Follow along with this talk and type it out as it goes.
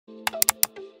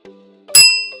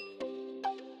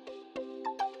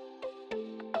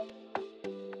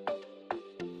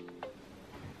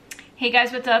Hey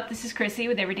guys, what's up? This is Chrissy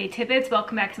with Everyday Tidbits.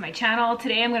 Welcome back to my channel.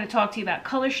 Today I'm going to talk to you about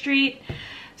Color Street.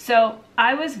 So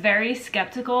I was very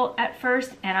skeptical at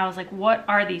first and I was like, what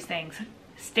are these things?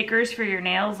 Stickers for your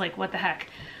nails? Like what the heck?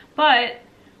 But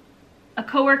a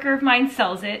coworker of mine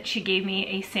sells it. She gave me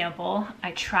a sample. I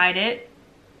tried it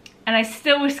and I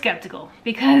still was skeptical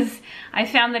because I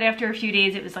found that after a few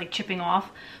days it was like chipping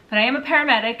off. But I am a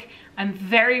paramedic. I'm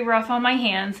very rough on my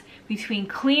hands between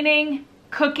cleaning,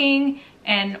 cooking,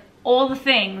 and all the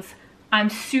things. I'm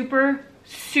super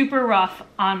rough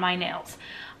on my nails.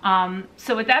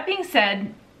 So with that being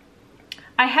said,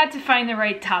 I had to find the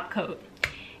right top coat.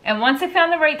 And once I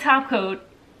found the right top coat,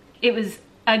 it was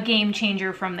a game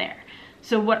changer from there.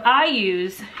 So what I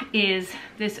use is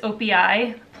this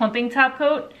OPI Plumping Top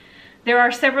Coat. There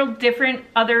are several different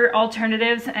other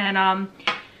alternatives, and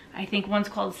I think one's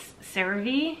called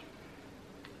S.A.F.E.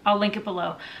 I'll link it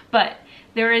below. But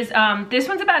there is, this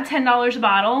one's about $10 a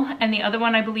bottle, and the other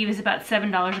one I believe is about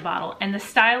 $7 a bottle. And the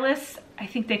stylists, I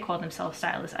think they call themselves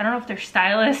stylists. I don't know if they're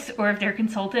stylists or if they're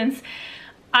consultants.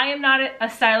 I am not a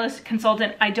stylist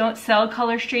consultant. I don't sell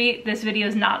Color Street. This video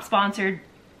is not sponsored.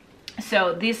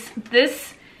 So this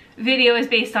video is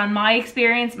based on my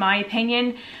experience, my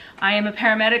opinion. I am a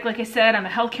paramedic, like I said. I'm a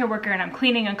healthcare worker and I'm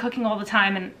cleaning and cooking all the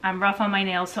time and I'm rough on my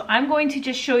nails. So I'm going to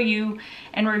just show you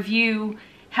and review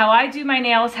how I do my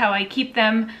nails, how I keep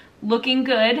them looking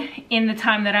good in the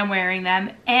time that I'm wearing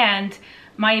them, and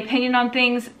my opinion on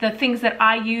things, the things that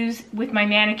I use with my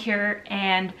manicure,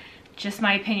 and just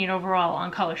my opinion overall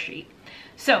on Color Street.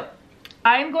 So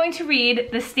I'm going to read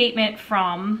the statement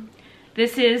from,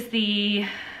 this is the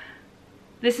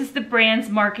brand's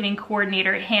marketing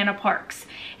coordinator, Hannah Parks,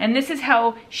 and this is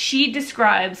how she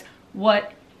describes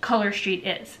what Color Street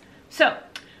is. So,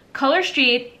 Color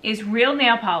Street is real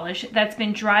nail polish that's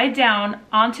been dried down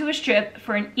onto a strip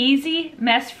for an easy,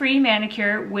 mess-free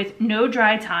manicure with no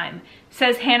dry time,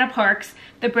 says Hannah Parks,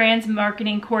 the brand's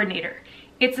marketing coordinator.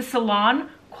 It's a salon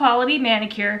quality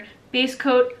manicure, base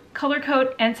coat, color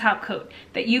coat, and top coat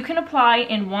that you can apply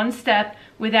in one step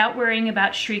without worrying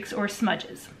about streaks or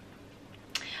smudges.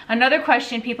 Another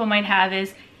question people might have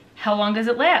is, how long does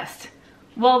it last?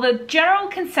 Well, the general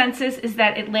consensus is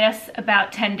that it lasts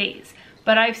about 10 days.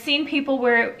 But I've seen people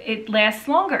where it lasts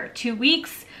longer, 2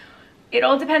 weeks. It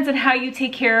all depends on how you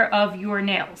take care of your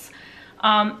nails.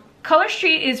 Color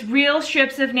Street is real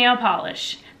strips of nail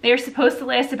polish. They are supposed to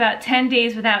last about 10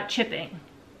 days without chipping.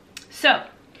 So,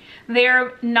 they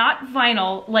are not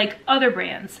vinyl like other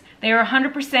brands. They are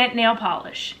 100% nail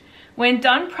polish. When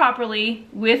done properly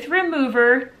with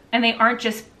remover, and they aren't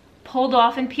just pulled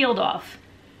off and peeled off,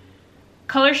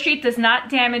 Color Street does not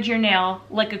damage your nail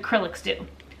like acrylics do.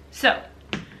 So,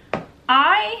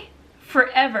 I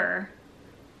forever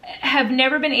have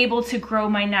never been able to grow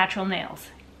my natural nails,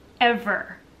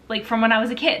 ever, like from when I was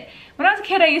a kid. When I was a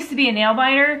kid, I used to be a nail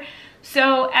biter,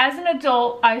 so as an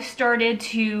adult, I started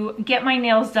to get my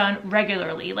nails done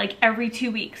regularly, like every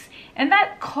 2 weeks, and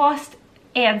that cost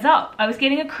adds up. I was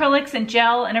getting acrylics and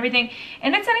gel and everything,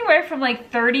 and it's anywhere from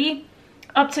like $30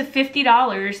 up to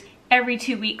 $50 every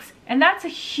 2 weeks, and that's a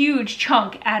huge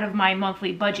chunk out of my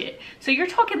monthly budget. So you're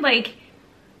talking like,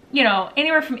 you know,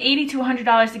 anywhere from $80 to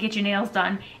 $100 to get your nails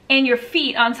done, and your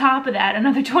feet on top of that,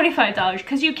 another $25,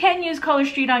 because you can use Color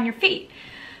Street on your feet.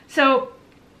 So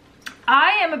I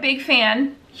am a big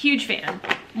fan, huge fan.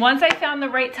 Once I found the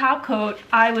right top coat,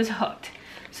 I was hooked.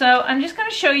 So I'm just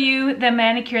gonna show you the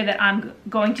manicure that I'm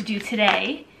going to do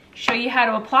today, show you how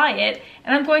to apply it,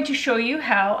 and I'm going to show you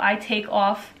how I take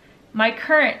off my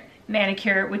current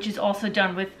manicure, which is also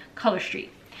done with Color Street.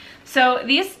 So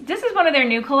this is one of their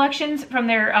new collections from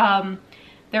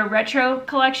their retro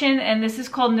collection, and this is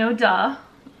called No Duh.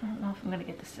 I don't know if I'm gonna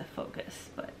get this to focus,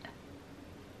 but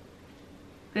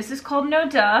this is called No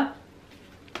Duh,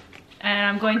 and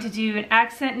I'm going to do an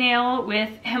accent nail with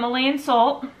Himalayan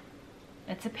salt.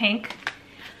 It's a pink.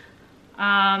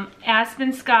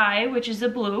 Aspen Sky, which is a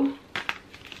blue.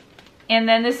 And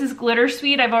then this is Glitter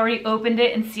Sweet. I've already opened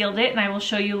it and sealed it, and I will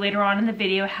show you later on in the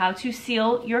video how to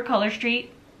seal your Color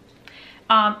Street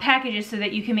packages so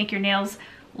that you can make your nails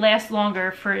last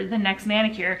longer for the next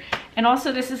manicure. And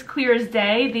also, this is Clear as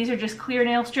Day. These are just clear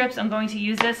nail strips. I'm going to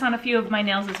use this on a few of my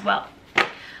nails as well.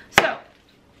 So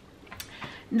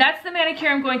that's the manicure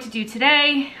I'm going to do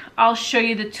today. I'll show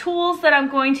you the tools that I'm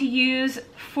going to use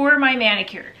for my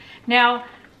manicure. Now,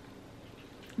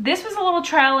 this was a little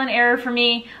trial and error for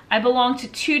me. I belong to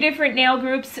 2 different nail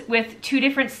groups with 2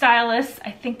 different stylists.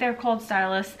 I think they're called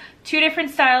stylists. 2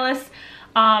 different stylists.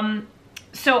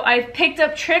 So I've picked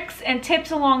up tricks and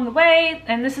tips along the way,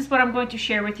 and this is what I'm going to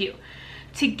share with you.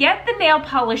 To get the nail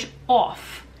polish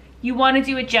off, you want to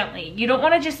do it gently. You don't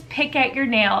want to just pick at your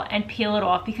nail and peel it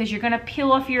off, because you're going to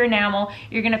peel off your enamel,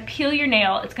 you're going to peel your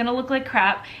nail, it's going to look like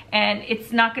crap, and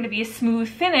it's not going to be a smooth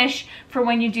finish for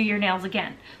when you do your nails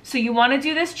again. So you want to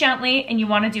do this gently, and you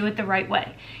want to do it the right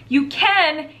way. You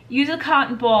can use a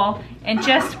cotton ball and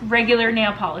just regular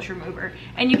nail polish remover,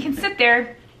 and you can sit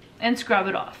there and scrub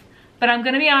it off. But I'm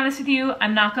going to be honest with you,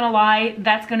 I'm not going to lie,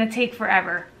 that's going to take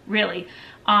forever, really,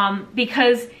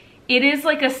 because it is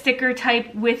like a sticker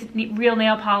type with real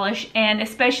nail polish, and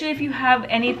especially if you have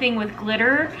anything with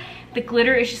glitter, the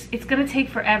glitter is just, it's gonna take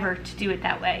forever to do it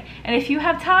that way. And if you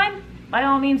have time, by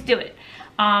all means do it.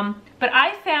 But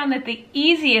I found that the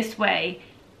easiest way,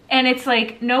 and it's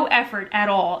like no effort at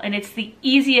all, and it's the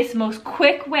easiest, most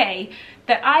quick way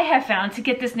that I have found to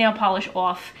get this nail polish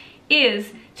off,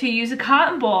 is to use a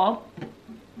cotton ball,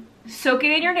 soak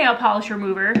it in your nail polish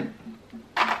remover,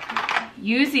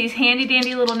 use these handy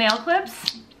dandy little nail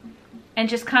clips, and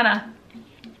just kind of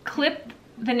clip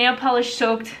the nail polish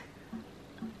soaked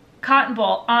cotton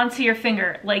ball onto your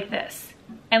finger like this,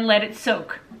 and let it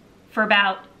soak for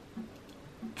about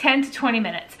 10 to 20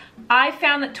 minutes. I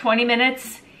found that 20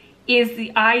 minutes is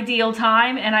the ideal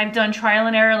time, and I've done trial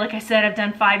and error. Like I said, I've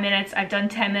done 5 minutes, I've done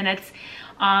 10 minutes.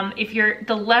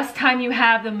 The less time you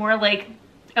have, the more like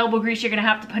elbow grease you're gonna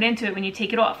have to put into it when you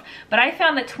take it off. But I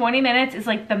found that 20 minutes is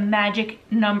like the magic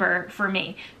number for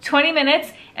me. 20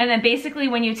 minutes, and then basically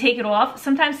when you take it off,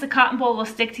 sometimes the cotton ball will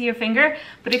stick to your finger,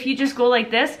 but if you just go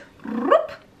like this,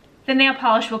 the nail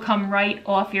polish will come right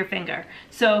off your finger.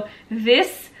 So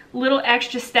this little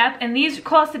extra step, and these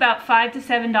cost about $5 to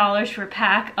 $7 for a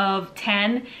pack of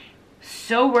 10,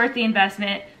 so worth the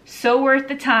investment, so worth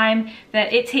the time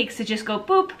that it takes to just go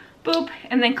boop, boop,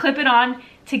 and then clip it on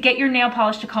to get your nail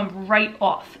polish to come right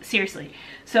off, seriously.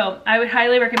 So I would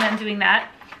highly recommend doing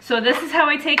that. So this is how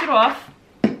I take it off.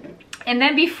 And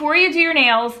then before you do your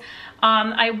nails,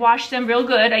 I wash them real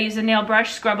good. I use a nail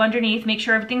brush, scrub underneath, make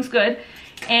sure everything's good.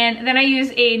 And then I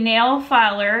use a nail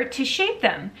filer to shape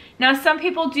them. Now some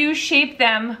people do shape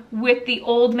them with the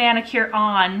old manicure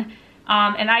on,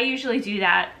 and I usually do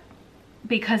that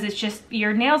because it's just,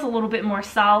 your nail's a little bit more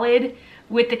solid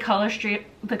with the color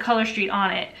street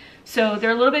on it. So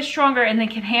they're a little bit stronger and they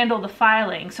can handle the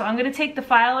filing. So I'm gonna take the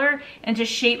filer and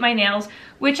just shape my nails,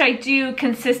 which I do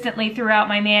consistently throughout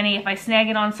my mani. If I snag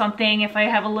it on something, if I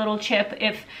have a little chip,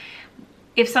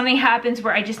 if something happens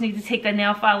where I just need to take the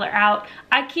nail filer out,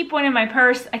 I keep one in my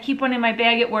purse, I keep one in my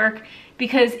bag at work,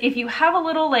 because if you have a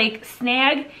little like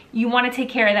snag, you want to take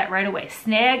care of that right away.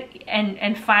 Snag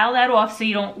and file that off so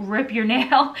you don't rip your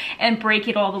nail and break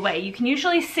it all the way. You can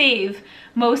usually save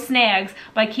most snags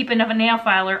by keeping a nail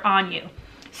filer on you.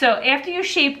 So after you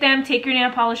shape them, take your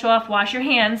nail polish off, wash your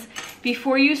hands.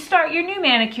 Before you start your new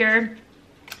manicure,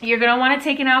 you're going to want to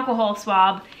take an alcohol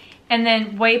swab and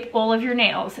then wipe all of your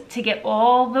nails to get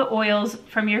all the oils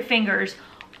from your fingers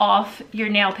off your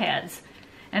nail pads.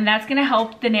 And that's gonna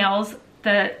help the nails,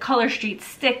 the color streaks,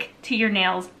 stick to your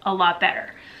nails a lot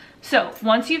better. So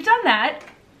once you've done that,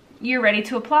 you're ready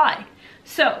to apply.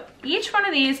 So each one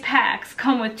of these packs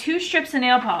come with 2 strips of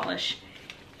nail polish.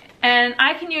 And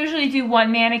I can usually do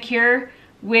 1 manicure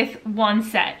with 1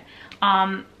 set.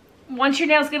 Once your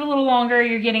nails get a little longer,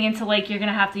 you're getting into like, you're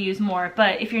gonna have to use more.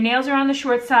 But if your nails are on the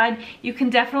short side, you can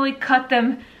definitely cut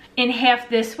them in half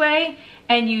this way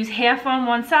and use half on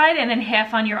one side and then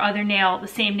half on your other nail, the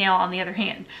same nail on the other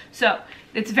hand. So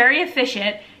it's very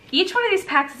efficient. Each one of these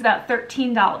packs is about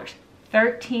 $13.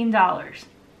 $13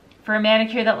 for a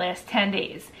manicure that lasts 10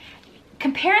 days.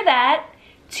 Compare that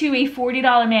to a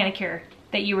 $40 manicure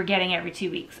that you were getting every 2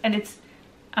 weeks. And it's,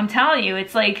 I'm telling you,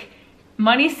 it's like,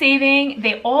 money saving.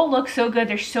 They all look so good.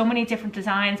 There's so many different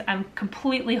designs. I'm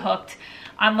completely hooked.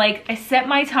 I'm like, I set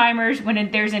my timers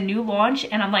when there's a new launch,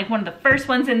 and I'm like one of the first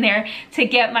ones in there to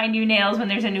get my new nails when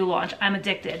there's a new launch. I'm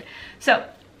addicted. So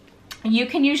you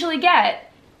can usually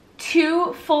get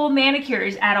 2 full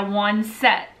manicures out of 1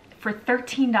 set for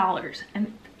 $13,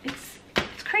 and it's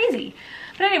crazy.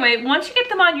 But anyway, once you get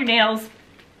them on your nails,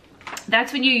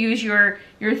 that's when you use your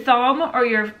thumb or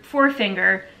your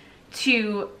forefinger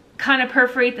to kind of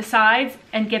perforate the sides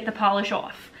and get the polish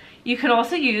off. You can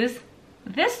also use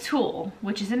this tool,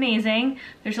 which is amazing.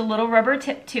 There's a little rubber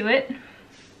tip to it.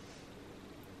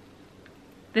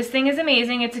 This thing is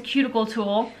amazing. It's a cuticle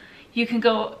tool. You can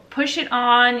go push it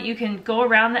on, you can go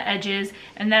around the edges,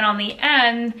 and then on the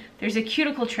end, there's a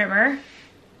cuticle trimmer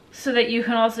so that you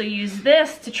can also use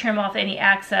this to trim off any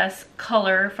excess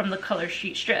color from the color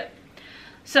sheet strip.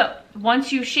 So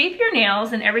once you shape your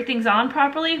nails and everything's on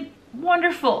properly,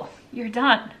 wonderful, you're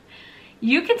done.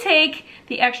 You can take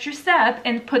the extra step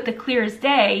and put the clear as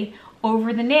day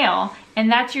over the nail, and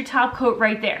that's your top coat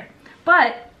right there.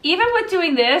 But even with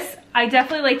doing this, I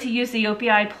definitely like to use the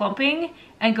OPI Plumping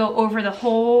and go over the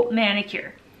whole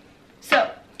manicure.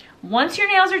 So once your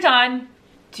nails are done,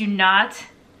 do not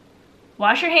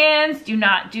wash your hands, do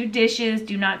not do dishes,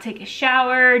 do not take a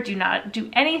shower, do not do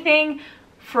anything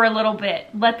for a little bit.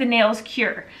 Let the nails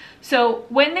cure. So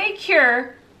when they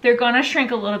cure, they're gonna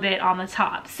shrink a little bit on the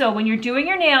top. So when you're doing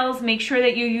your nails, make sure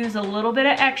that you use a little bit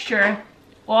of extra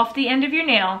off the end of your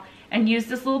nail and use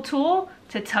this little tool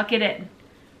to tuck it in.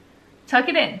 Tuck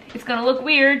it in. It's gonna look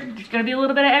weird. There's gonna be a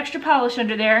little bit of extra polish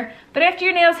under there, but after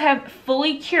your nails have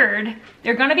fully cured,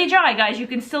 they're gonna be dry, guys. You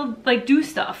can still like do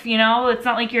stuff, you know? It's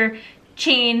not like you're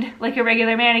chained like a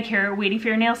regular manicure waiting for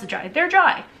your nails to dry. They're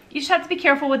dry. You just have to be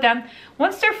careful with them.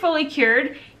 Once they're fully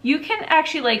cured, you can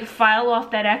actually like file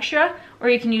off that extra, or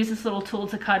you can use this little tool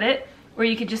to cut it, or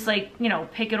you could just like, you know,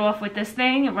 pick it off with this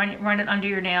thing and run it under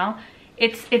your nail.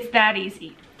 It's that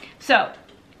easy. So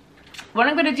what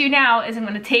I'm gonna do now is I'm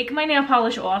gonna take my nail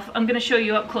polish off. I'm gonna show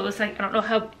you up close. I don't know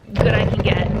how good I can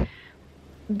get.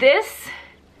 This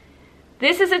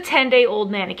is a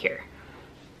 10-day-old manicure.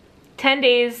 10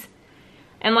 days.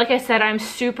 And like I said, I'm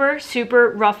super,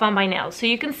 super rough on my nails. So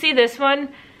you can see this one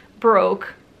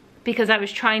broke because I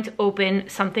was trying to open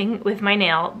something with my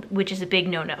nail, which is a big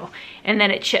no-no. And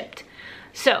then it chipped.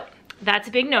 So that's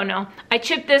a big no-no. I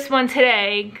chipped this one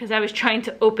today because I was trying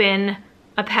to open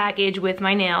a package with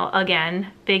my nail.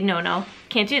 Again, big no-no.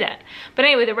 Can't do that. But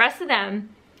anyway, the rest of them,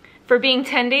 for being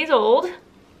 10 days old,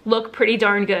 look pretty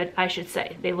darn good, I should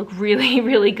say. They look really,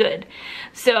 really good.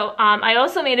 So I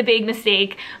also made a big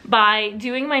mistake by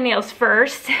doing my nails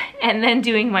first and then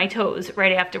doing my toes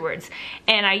right afterwards.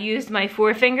 And I used my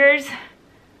forefingers,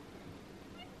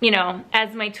 you know,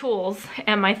 as my tools,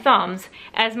 and my thumbs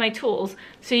as my tools.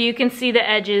 So you can see the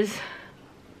edges.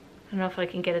 I don't know if I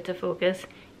can get it to focus.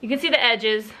 You can see the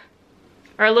edges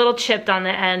are a little chipped on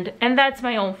the end, and that's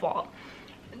my own fault.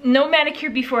 No manicure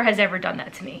before has ever done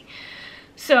that to me.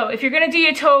 So if you're gonna do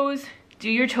your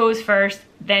toes first,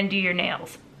 then do your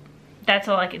nails. That's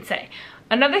all I can say.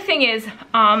 Another thing is,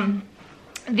 the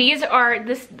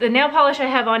nail polish I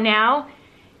have on now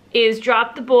is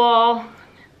Drop the Ball,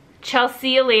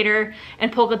 Chelsea Later,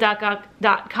 and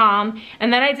polka.com,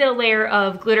 and then I did a layer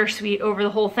of Glitter Sweet over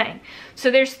the whole thing.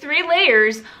 So there's 3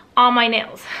 layers on my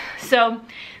nails. So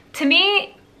to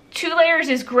me, 2 layers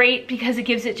is great because it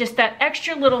gives it just that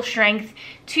extra little strength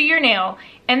to your nail.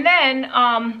 And then,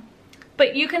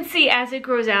 but you can see as it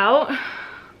grows out, I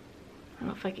don't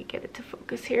know if I could get it to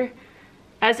focus here.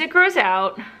 As it grows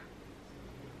out,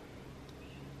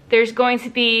 there's going to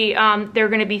be, they're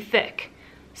gonna be thick.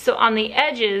 So on the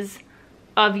edges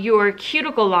of your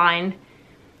cuticle line,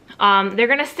 they're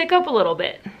gonna stick up a little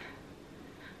bit.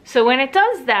 So when it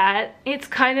does that, it's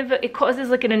kind of, it causes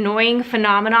like an annoying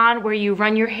phenomenon where you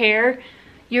run your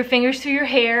fingers through your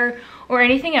hair or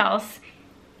anything else,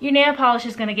 your nail polish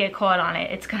is gonna get caught on it.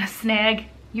 It's gonna snag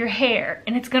your hair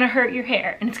and it's gonna hurt your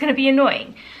hair and it's gonna be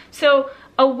annoying. So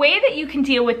a way that you can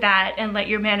deal with that and let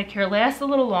your manicure last a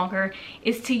little longer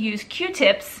is to use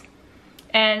Q-tips,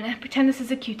 and pretend this is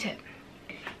a Q-tip.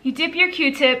 You dip your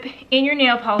Q-tip in your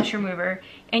nail polish remover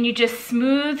and you just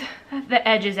smooth the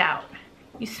edges out.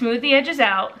 You smooth the edges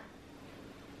out,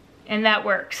 and that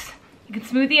works. You can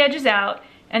smooth the edges out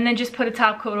and then just put a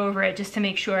top coat over it just to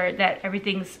make sure that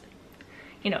everything's,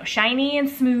 you know, shiny and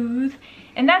smooth.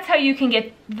 And that's how you can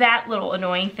get that little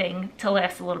annoying thing to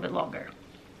last a little bit longer.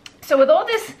 So with all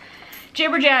this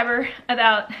jibber jabber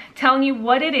about telling you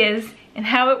what it is and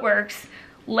how it works,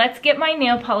 let's get my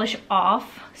nail polish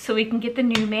off so we can get the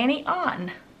new mani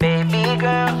on. Baby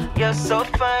girl, you're so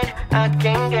fine, I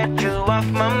can't get you off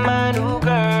my mind. Ooh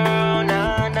girl,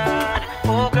 nah nah,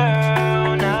 ooh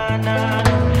girl, nah nah.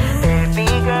 Baby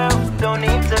girl, don't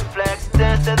need to flex,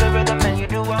 dance to the rhythm and you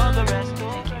do all the rest.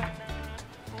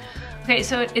 Okay,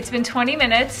 so it's been 20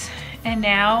 minutes and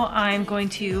now I'm going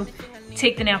to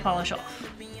take the nail polish off.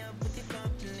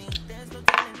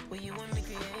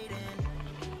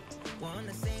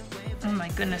 Oh my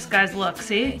goodness, guys, look,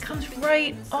 see? It comes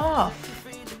right off.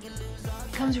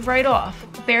 Comes right off,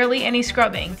 barely any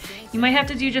scrubbing. You might have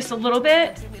to do just a little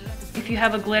bit if you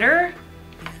have a glitter,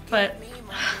 but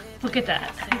look at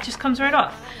that, it just comes right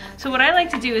off. So what I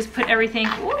like to do is put everything,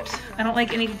 whoops, I don't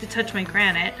like anything to touch my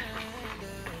granite.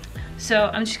 So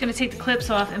I'm just gonna take the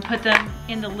clips off and put them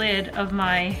in the lid of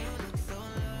my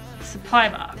supply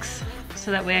box. So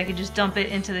that way I can just dump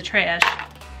it into the trash.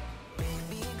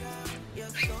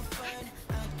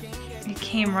 It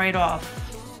came right off,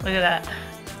 look at that.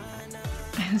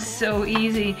 It's so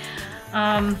easy.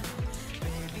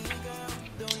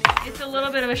 It's a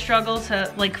little bit of a struggle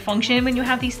to like function when you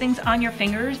have these things on your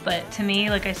fingers, but to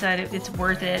me, like I said, it's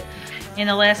worth it. In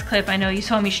the last clip, I know you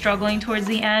saw me struggling towards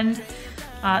the end.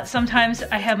 Sometimes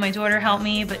I have my daughter help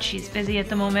me, but she's busy at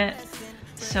the moment,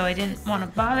 so I didn't want to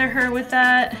bother her with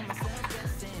that.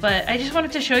 But I just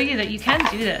wanted to show you that you can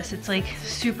do this. It's like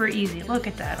super easy. Look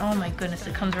at that. Oh my goodness,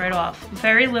 it comes right off.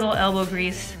 Very little elbow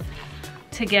grease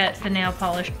to get the nail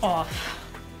polish off.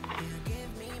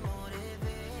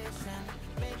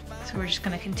 So we're just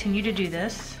gonna continue to do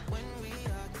this.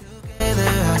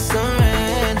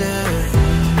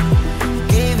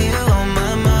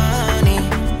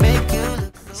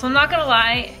 So I'm not gonna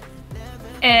lie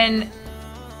and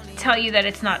tell you that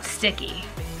it's not sticky.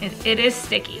 It is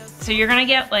sticky. So you're gonna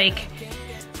get like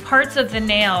parts of the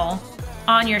nail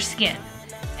on your skin,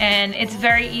 and it's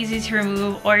very easy to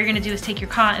remove. All you're gonna do is take your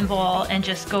cotton ball and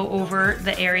just go over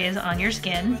the areas on your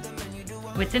skin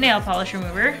with the nail polish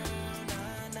remover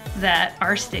that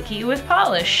are sticky with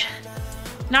polish.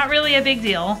 Not really a big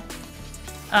deal.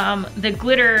 The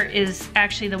glitter is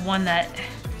actually the one that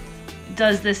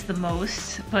does this the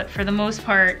most, but for the most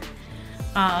part,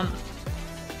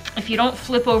 if you don't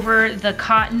flip over the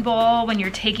cotton ball when you're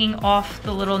taking off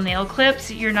the little nail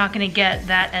clips, you're not gonna get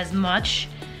that as much.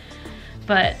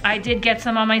 But I did get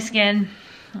some on my skin.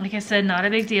 Like I said, not a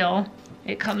big deal.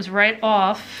 It comes right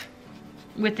off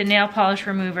with the nail polish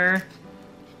remover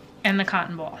and the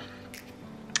cotton ball.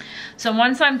 So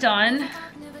once I'm done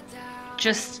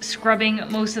just scrubbing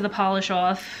most of the polish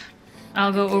off,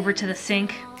 I'll go over to the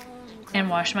sink and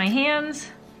wash my hands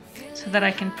so that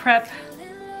I can prep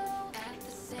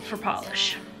for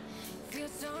polish.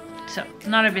 So,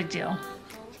 not a big deal.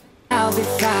 I'll be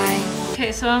fine.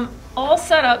 Okay, so I'm all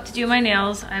set up to do my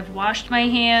nails. I've washed my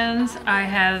hands, I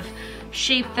have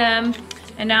shaped them,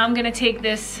 and now I'm gonna take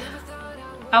this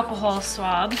alcohol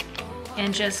swab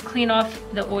and just clean off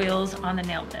the oils on the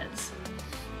nail beds.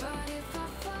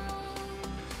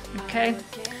 Okay,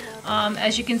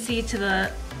 as you can see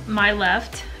to my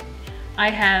left, I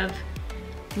have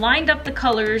lined up the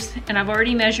colors, and I've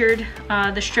already measured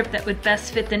the strip that would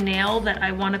best fit the nail that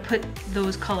I want to put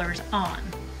those colors on.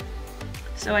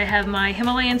 So I have my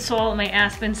Himalayan Salt, my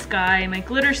Aspen Sky, my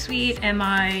Glitter Sweet, and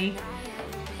my,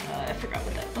 I forgot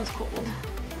what that one's called.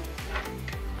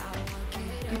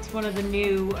 It's one of the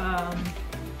new,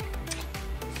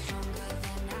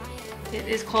 it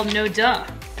is called No Duh.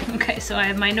 Okay, so I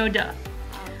have my No Duh.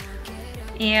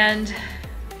 And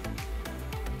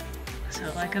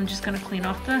so like I'm just gonna clean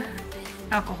off the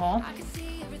alcohol.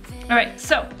 All right,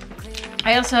 so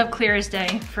I also have Clear as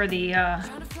Day for the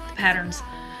patterns.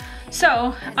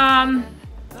 So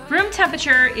room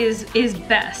temperature is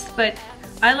best, but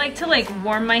I like to like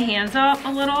warm my hands up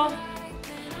a little.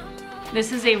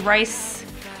 This is a rice,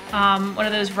 one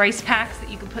of those rice packs that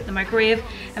you can put in the microwave,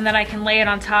 and then I can lay it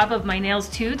on top of my nails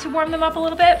too to warm them up a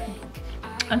little bit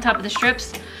on top of the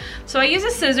strips. So I use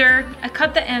a scissor, I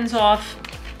cut the ends off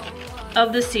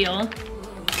of the seal,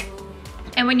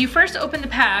 and when you first open the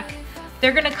pack,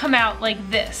 they're gonna come out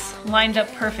like this, lined up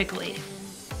perfectly.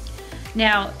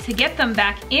 Now, to get them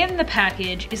back in the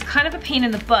package is kind of a pain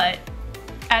in the butt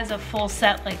as a full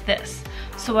set like this.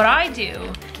 So what I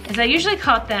do is I usually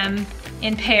cut them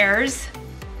in pairs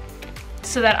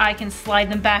so that I can slide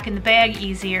them back in the bag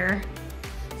easier,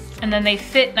 and then they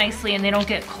fit nicely and they don't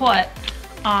get caught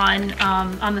on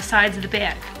the sides of the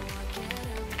bag.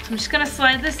 So I'm just gonna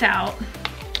slide this out,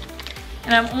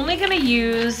 and I'm only gonna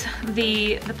use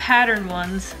the pattern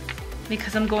ones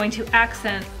because I'm going to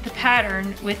accent the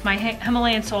pattern with my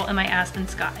Himalayan Salt and my Aspen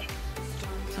Sky.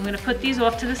 So I'm gonna put these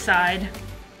off to the side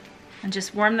and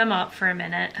just warm them up for a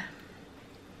minute.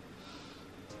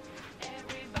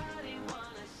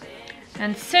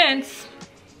 And since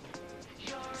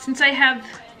I have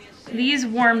these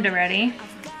warmed already,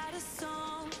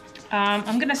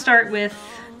 I'm gonna start with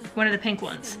one of the pink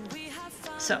ones.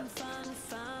 So,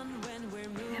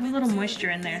 I have a little moisture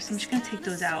in there, so I'm just gonna take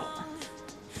those out.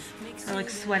 They're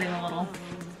like sweating a little.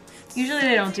 Usually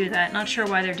they don't do that, not sure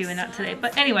why they're doing that today.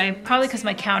 But anyway, probably because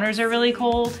my counters are really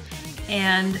cold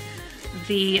and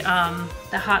the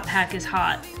hot pack is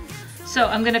hot. So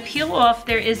I'm gonna peel off,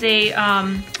 there is a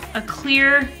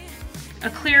clear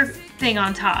thing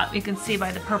on top. You can see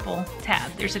by the purple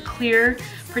tab. There's a clear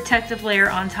protective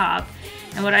layer on top.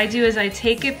 And what I do is I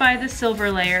take it by the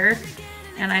silver layer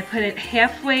and I put it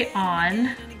halfway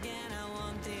on.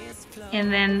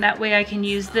 And then that way I can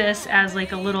use this as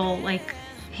like a little like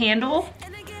handle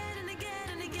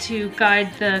to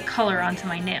guide the color onto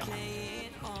my nail.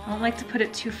 I don't like to put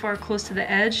it too far close to the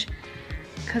edge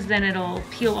because then it'll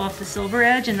peel off the silver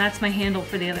edge, and that's my handle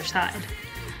for the other side.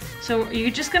 So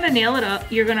you're just gonna nail it up.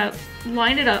 You're gonna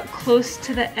line it up close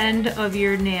to the end of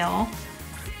your nail.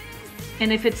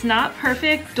 And if it's not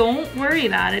perfect, don't worry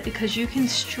about it because you can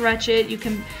stretch it. You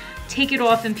can take it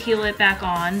off and peel it back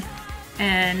on.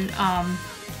 And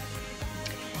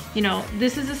you know,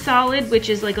 this is a solid, which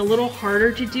is like a little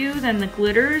harder to do than the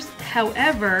glitters.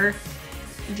 However,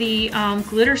 the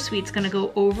glitter suite's gonna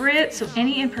go over it, so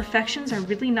any imperfections are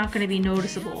really not gonna be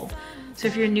noticeable. So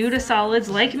if you're new to solids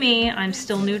like me, I'm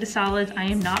still new to solids. I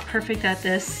am not perfect at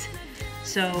this.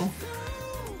 So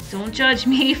don't judge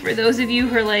me for those of you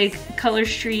who are like Color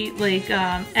Street like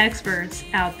experts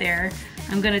out there.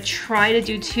 I'm gonna try to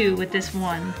do 2 with this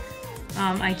one.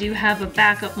 I do have a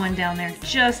backup one down there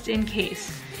just in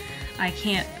case I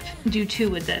can't do 2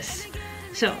 with this.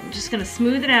 So I'm just gonna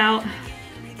smooth it out.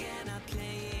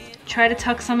 Try to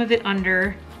tuck some of it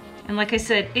under. And like I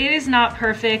said, it is not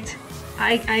perfect.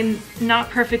 I'm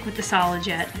not perfect with the solids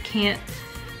yet. I can't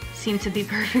seem to be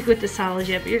perfect with the solids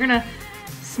yet, but you're gonna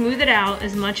smooth it out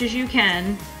as much as you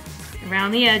can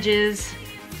around the edges.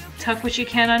 Tuck what you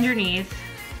can underneath.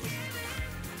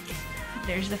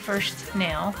 There's the first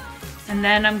nail. And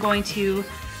then I'm going to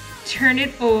turn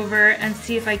it over and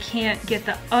see if I can't get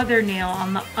the other nail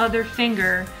on the other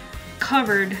finger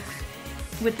covered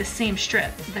with the same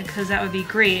strip, because that would be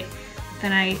great.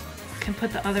 Then I can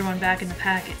put the other one back in the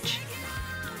package.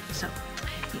 So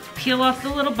you peel off the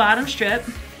little bottom strip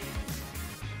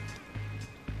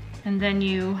and then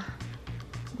you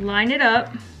line it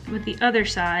up with the other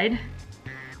side.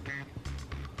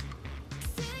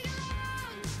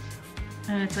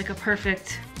 And it's like a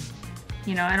perfect,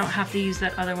 you know, I don't have to use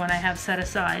that other one I have set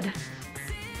aside.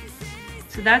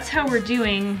 So that's how we're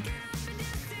doing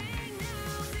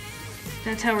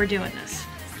this.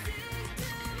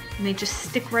 And they just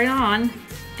stick right on,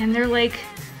 and they're like,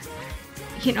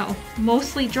 you know,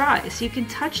 mostly dry, so you can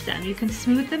touch them, you can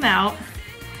smooth them out.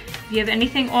 If you have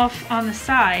anything off on the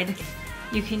side,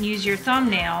 you can use your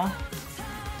thumbnail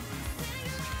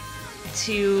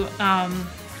to,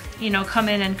 you know, come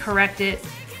in and correct it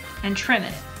and trim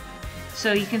it.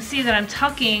 So you can see that I'm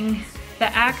tucking the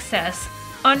access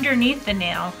underneath the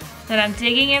nail, that I'm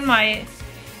digging in my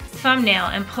thumbnail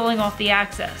and pulling off the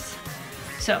access.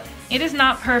 So it is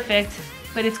not perfect,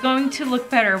 but it's going to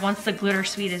look better once the glitter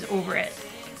suite is over it.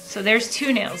 So there's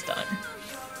 2 nails done.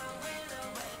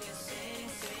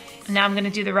 Now I'm gonna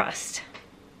do the rest.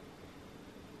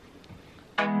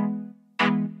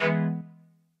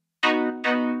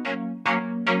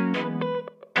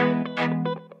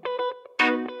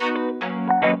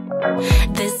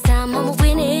 This time I'ma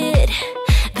win it.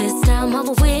 This time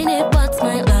I'ma win it. What's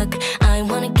my luck? I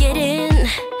wanna get in.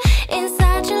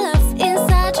 Inside your love,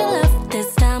 inside your love.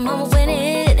 This time I'ma win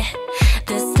it.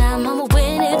 This time I'ma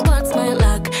win it. What's my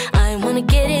luck? I wanna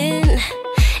get in.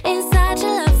 Inside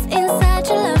your love, inside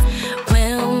your love.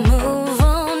 We'll move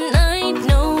all night,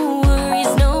 no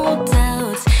worries, no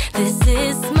doubts. This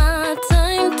is my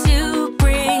time to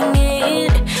bring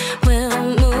it. We'll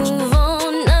move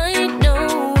all night, no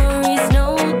worries,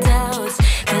 no doubts.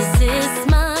 This is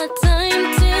my time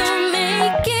to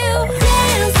make you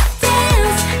dance,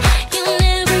 dance. You're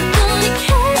never gonna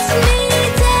catch me.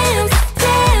 Dance,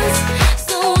 dance.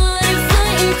 So what if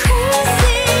I'm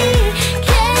crazy?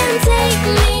 Can't take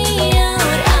me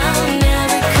out. I'll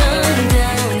never come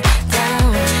down,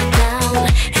 down, down.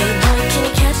 Hey boy, can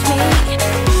you catch me?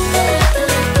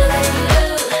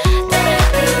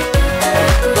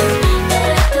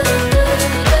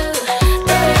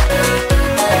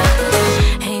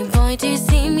 Hey boy, do you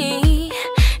see me?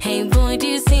 Hey boy, do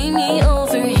you see me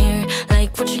over here?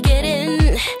 Like what you're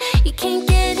getting? You can't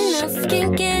get enough,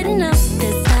 can't get enough.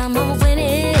 This time I'ma win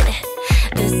it.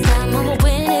 This time I'ma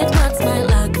win it. What's my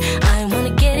luck? I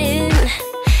wanna get in.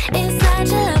 Inside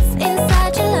your love,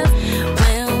 inside your love.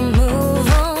 We'll move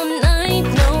all night,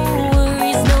 no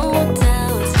worries, no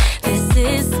doubts. This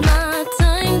is my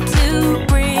time to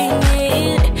bring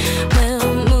it.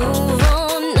 We'll move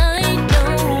all night, no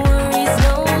worries,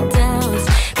 no doubts.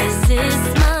 This is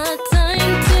my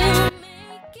time to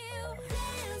make you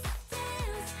dance,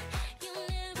 dance. You're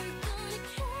never gonna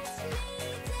catch me.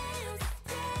 Dance,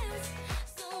 dance. So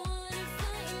what if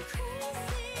I'm crazy?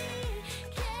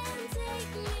 Can't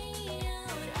take me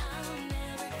out. I'll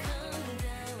never come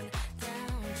down, down,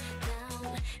 down.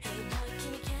 Hey boy,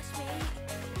 can you catch me?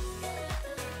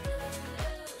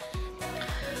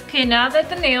 Okay, now that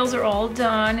the nails are all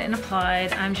done and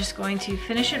applied, I'm just going to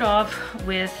finish it off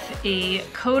with a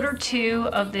coat or 2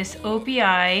 of this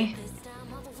OPI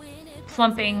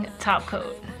Plumping Top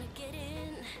Coat.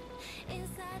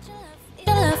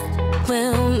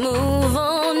 We'll move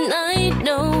all night,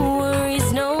 no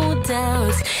worries, no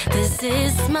doubts. This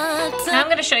this is my time. Now I'm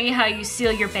going to show you how you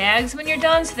seal your bags when you're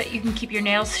done so that you can keep your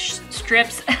nail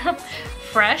strips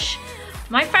fresh.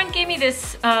 My friend gave me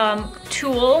this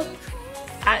tool.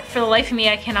 For the life of me,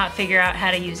 I cannot figure out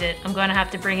how to use it. I'm going to have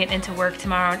to bring it into work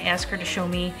tomorrow and ask her to show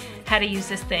me how to use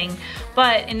this thing.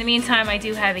 But in the meantime, I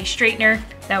do have a straightener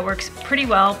that works pretty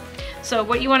well. So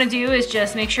what you want to do is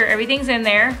just make sure everything's in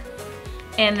there,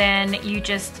 and then you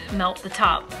just melt the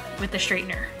top with the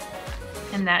straightener,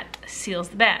 and that seals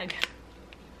the bag.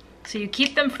 So you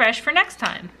keep them fresh for next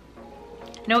time.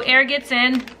 No air gets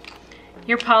in,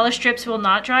 your polish strips will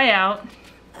not dry out,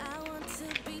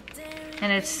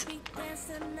 and it's,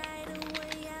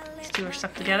 these two are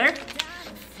stuck together.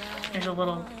 There's a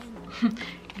little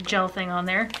gel thing on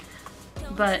there,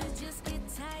 but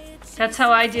that's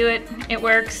how I do it. It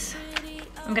works.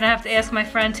 I'm gonna have to ask my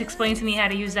friend to explain to me how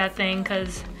to use that thing,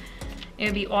 because it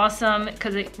would be awesome,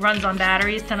 because it runs on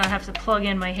batteries, then I have to plug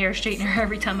in my hair straightener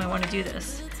every time I want to do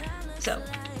this. So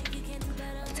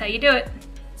that's how you do it.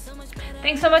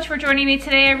 Thanks so much for joining me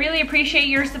today. I really appreciate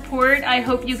your support. I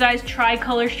hope you guys try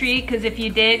Color Street, because if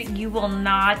you did, you will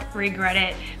not regret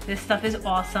it. This stuff is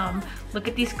awesome. Look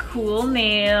at these cool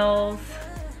nails.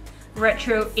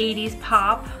 Retro 80s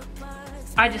pop.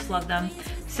 I just love them.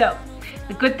 So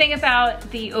the good thing about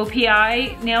the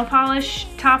OPI nail polish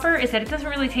topper is that it doesn't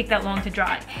really take that long to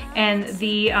dry, and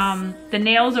the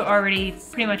nails are already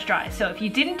pretty much dry. So if you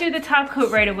didn't do the top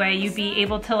coat right away, you'd be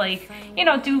able to, like, you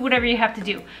know, do whatever you have to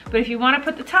do. But if you want to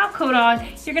put the top coat on,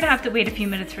 you're gonna have to wait a few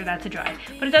minutes for that to dry.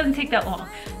 But it doesn't take that long.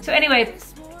 So anyway,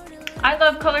 I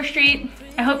love Color Street.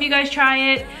 I hope you guys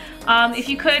try it. If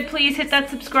you could, please hit that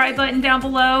subscribe button down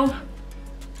below.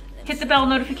 Hit the bell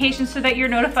notification so that you're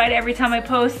notified every time I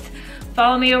post.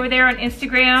 Follow me over there on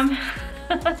Instagram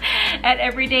at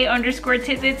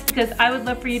everyday_tidbits, because I would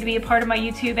love for you to be a part of my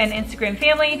YouTube and Instagram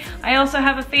family. I also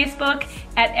have a Facebook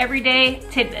at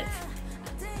everydaytidbits.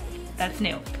 That's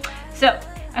new. So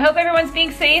I hope everyone's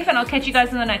being safe, and I'll catch you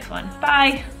guys in the next one.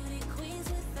 Bye.